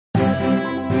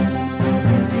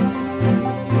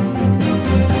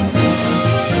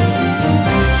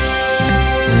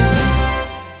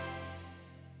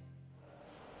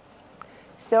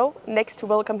So next to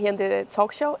welcome here in the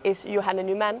talk show is Johanna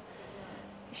Nyman.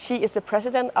 She is the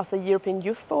president of the European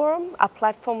Youth Forum, a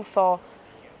platform for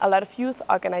a lot of youth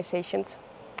organizations.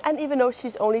 And even though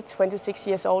she's only 26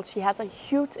 years old, she has a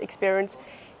huge experience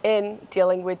in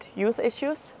dealing with youth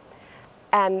issues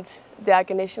and the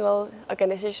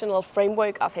organizational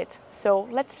framework of it. So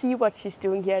let's see what she's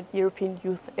doing here at the European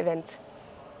Youth event.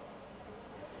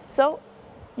 So,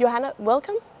 Johanna,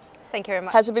 welcome. Thank you very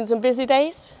much. Has it been some busy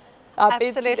days?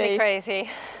 Absolutely crazy,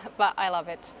 but I love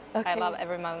it. Okay. I love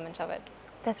every moment of it.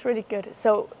 That's really good.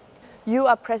 So, you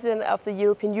are president of the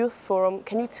European Youth Forum.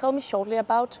 Can you tell me shortly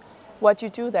about what you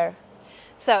do there?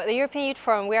 So, the European Youth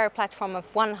Forum, we are a platform of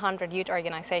 100 youth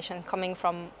organizations coming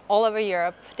from all over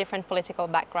Europe, different political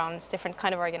backgrounds, different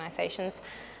kind of organizations.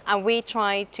 And we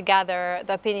try to gather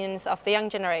the opinions of the young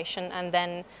generation and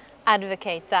then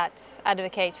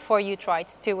advocate for youth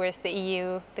rights towards the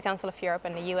EU, the Council of Europe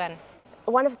and the UN.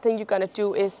 One of the things you're going to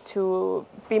do is to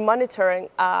be monitoring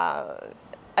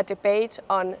a debate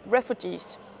on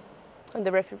refugees, on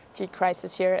the refugee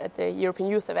crisis here at the European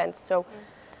Youth event. So,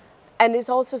 and it's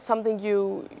also something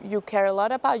you care a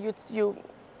lot about. You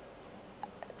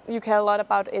care a lot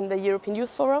about in the European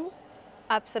Youth Forum.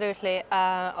 Absolutely.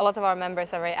 A lot of our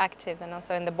members are very active, and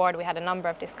also in the board we had a number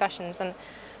of discussions.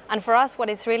 And for us, what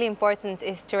is really important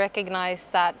is to recognize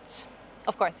that,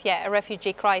 of course, yeah, a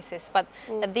refugee crisis, but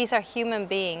that these are human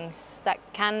beings that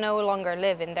can no longer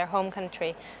live in their home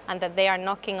country and that they are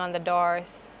knocking on the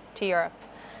doors to Europe.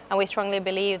 And we strongly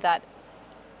believe that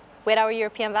with our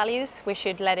European values, we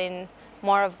should let in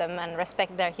more of them and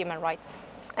respect their human rights.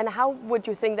 And how would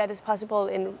you think that is possible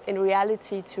in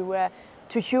reality to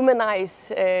humanize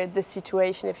the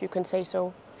situation, if you can say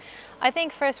so? I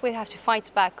think first we have to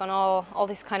fight back on all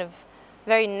these kind of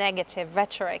very negative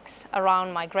rhetorics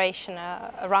around migration,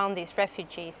 around these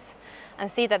refugees,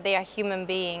 and see that they are human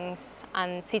beings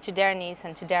and see to their needs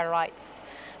and to their rights.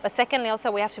 But secondly, also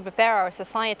we have to prepare our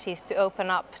societies to open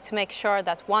up, to make sure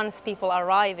that once people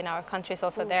arrive in our countries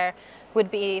also there would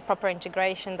be proper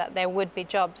integration, that there would be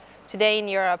jobs. Today in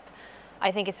Europe, I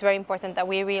think it's very important that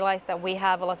we realize that we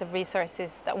have a lot of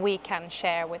resources that we can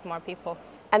share with more people.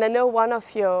 And I know one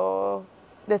of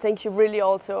the things you really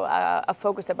also are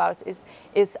focused about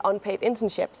is unpaid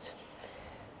internships.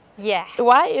 Yeah.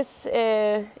 Why is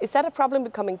that a problem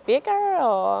becoming bigger,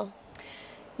 or?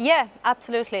 Yeah,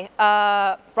 absolutely.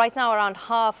 Right now, around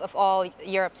half of all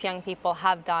Europe's young people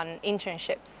have done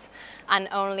internships, and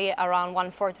only around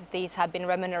 1/4 of these have been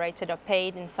remunerated or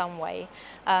paid in some way.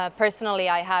 Personally,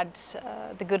 I had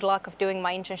the good luck of doing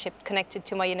my internship connected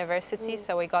to my university,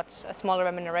 so we got a smaller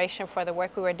remuneration for the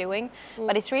work we were doing.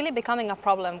 But it's really becoming a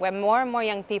problem where more and more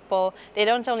young people, they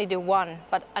don't only do one,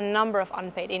 but a number of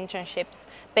unpaid internships,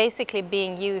 basically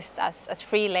being used as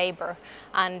free labor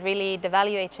and really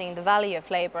devaluating the value of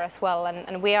labor as well.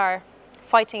 And we are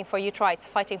fighting for youth rights,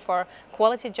 fighting for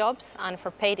quality jobs and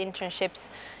for paid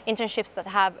internships that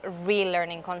have real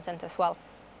learning content as well.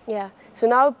 Yeah. So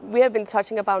now we have been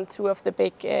touching about two of the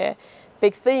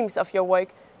big themes of your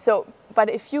work. So, but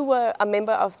if you were a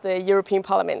member of the European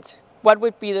Parliament, what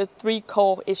would be the 3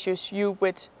 core issues you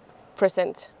would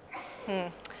present?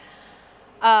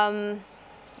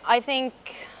 I think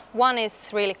one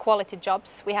is really quality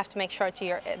jobs. We have to make sure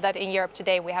that in Europe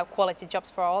today we have quality jobs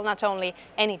for all, not only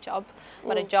any job,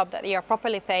 but a job that you are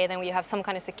properly paid and where you have some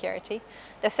kind of security.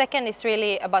 The second is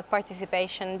really about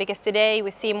participation, because today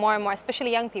we see more and more,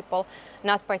 especially young people,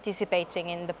 not participating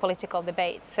in the political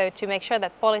debate. So to make sure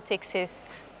that politics is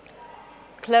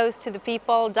close to the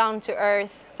people, down to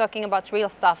earth, talking about real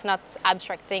stuff, not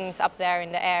abstract things up there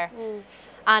in the air.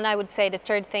 And I would say the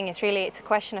third thing is really, it's a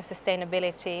question of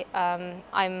sustainability.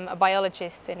 I'm a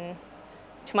biologist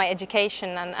to my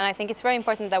education, and I think it's very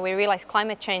important that we realize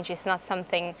climate change is not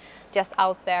something just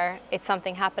out there. It's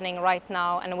something happening right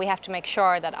now, and we have to make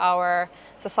sure that our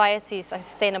societies are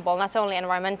sustainable, not only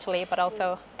environmentally, but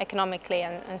also economically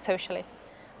and socially.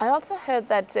 I also heard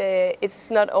that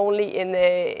it's not only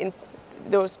in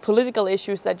those political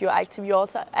issues that you're active, you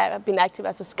also have been active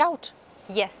as a scout.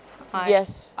 Yes. I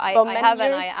have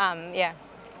and I am, yeah.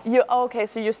 Okay,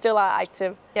 so you still are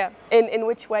active? Yeah. In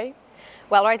which way?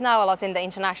 Well, right now a lot in the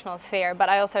international sphere, but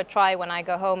I also try when I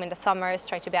go home in the summers,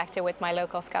 try to be active with my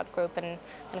local scout group and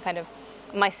kind of,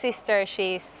 my sister,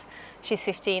 she's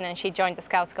 15 and she joined the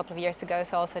Scouts a couple of years ago,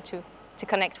 so also to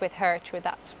connect with her through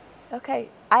that. Okay,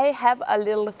 I have a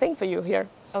little thing for you here.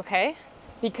 Okay.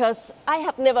 Because I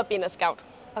have never been a scout.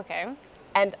 Okay.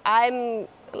 And I'm,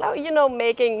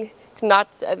 making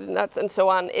knots and so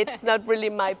on. It's not really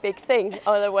my big thing,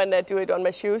 other when I do it on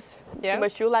my shoes, my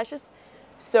shoe lashes.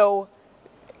 So,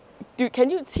 can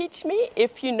you teach me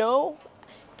if you know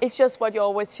It's just what you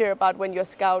always hear about when you're a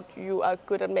scout, you are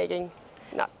good at making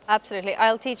knots. Absolutely.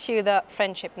 I'll teach you the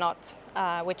friendship knot,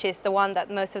 which is the one that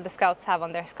most of the scouts have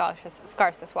on their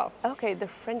scarves as well. Okay, the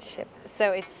friendship.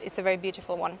 So it's a very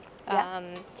beautiful one. Yeah.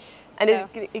 And so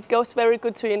it goes very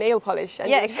good to your nail polish. And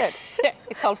yeah, yeah,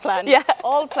 it's all planned. Yeah,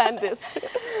 all planned this.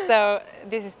 So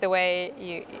this is the way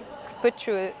you put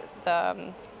through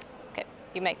the, okay,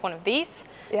 you make one of these.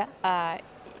 Yeah.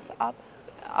 So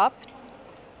up,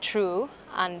 through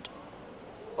and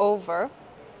over.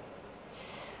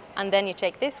 And then you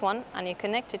take this one and you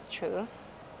connect it through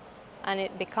and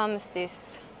it becomes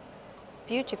this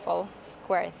beautiful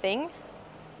square thing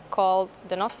called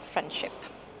the knot of friendship.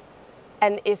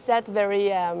 And is that very,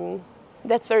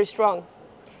 that's very strong?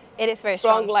 It is very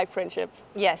strong. Like friendship?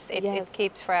 Yes, it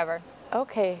keeps forever.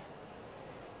 Okay.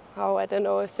 Oh, I don't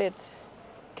know if it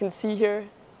can see here.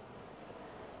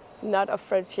 Knot of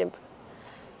friendship.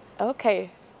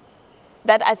 Okay.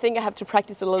 That I think I have to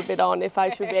practice a little bit on if I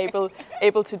should be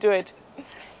able to do it.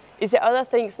 Is there other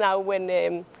things now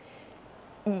when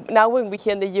we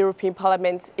hear in the European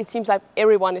Parliament, it seems like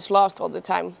everyone is lost all the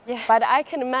time. Yeah. But I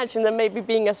can imagine that maybe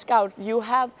being a scout, you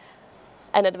have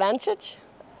an advantage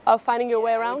of finding your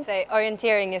way around. I would say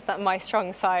orienteering is not my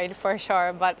strong side for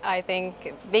sure, but I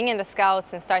think being in the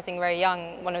scouts and starting very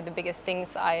young, one of the biggest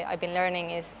things I've been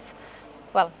learning is,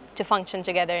 well, to function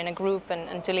together in a group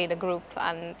and to lead a group,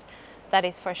 and that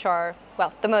is for sure,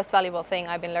 well, the most valuable thing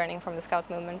I've been learning from the scout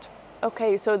movement.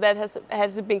 Okay, so that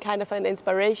has it been kind of an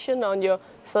inspiration on your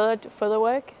further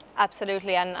work?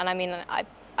 Absolutely, and I mean,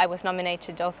 I was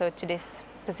nominated also to this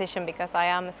position because I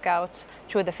am a scout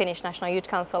through the Finnish National Youth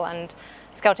Council, and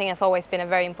scouting has always been a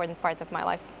very important part of my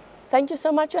life. Thank you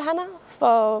so much, Johanna,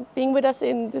 for being with us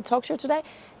in the talk show today,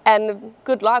 and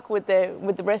good luck with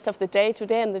the rest of the day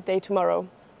today and the day tomorrow.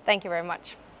 Thank you very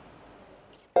much.